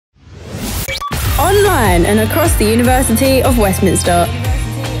Japan and across the University of Westminster.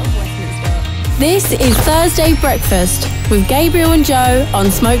 This is Thursday Breakfast with Gabriel and Joe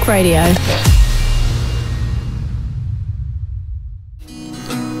on Smoke Radio.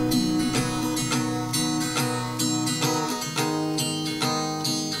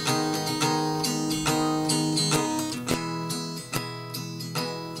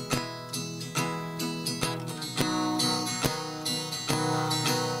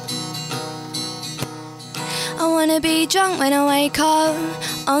 I wanna be drunk when I wake up,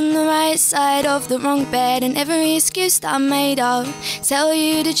 on the right side of the wrong bed, and every excuse that I made up. Tell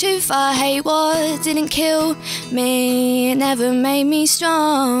you the truth, I hate what didn't kill me. It never made me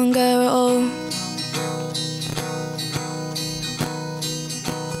stronger at all.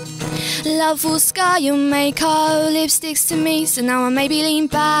 Love will scar your makeup, lipsticks to me. So now I maybe lean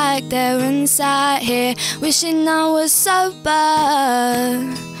back there and sat here, wishing I was sober.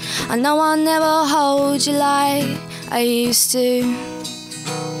 I know I'll never hold you like I used to.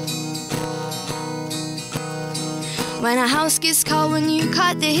 When a house gets cold, when you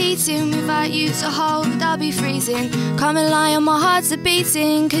cut the heating without you to hold, I'll be freezing. Come and lie on my heart's a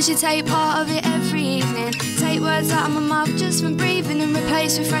beating, cause you take part of it every evening. Take words out of my mouth just from breathing and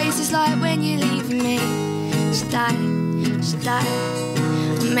replace with phrases like when you're leaving me. Should I?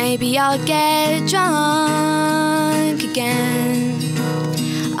 Or maybe I'll get drunk again.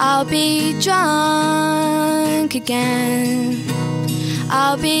 I'll be drunk again.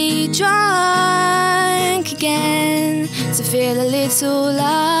 I'll be drunk again to feel a little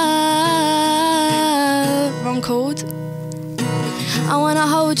love. Wrong chord. I wanna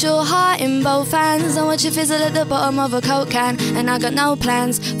hold your heart in both hands. I watch you fizzle at the bottom of a Coke can. And I got no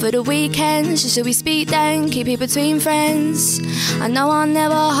plans for the weekend. Should we speak then? Keep it between friends. I know I'll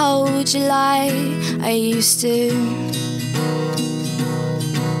never hold you like I used to.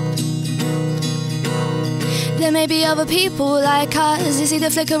 There may be other people like us. You see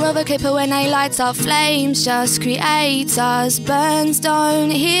the flicker of a clipper when they light up. Flames just create us. Burns don't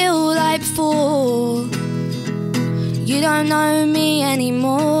heal like before. You don't know me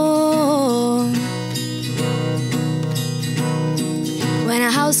anymore. When a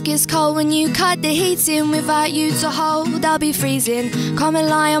house gets cold, when you cut the heating without you to hold, I'll be freezing. Come and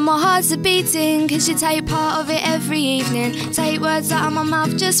lie on my heart's a beating, cause you take part of it every evening. Take words out of my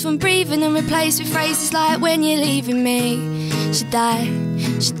mouth just from breathing and replace with phrases like when you're leaving me. Should I?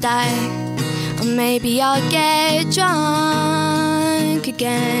 Or maybe I'll get drunk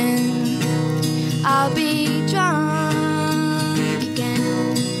again. I'll be drunk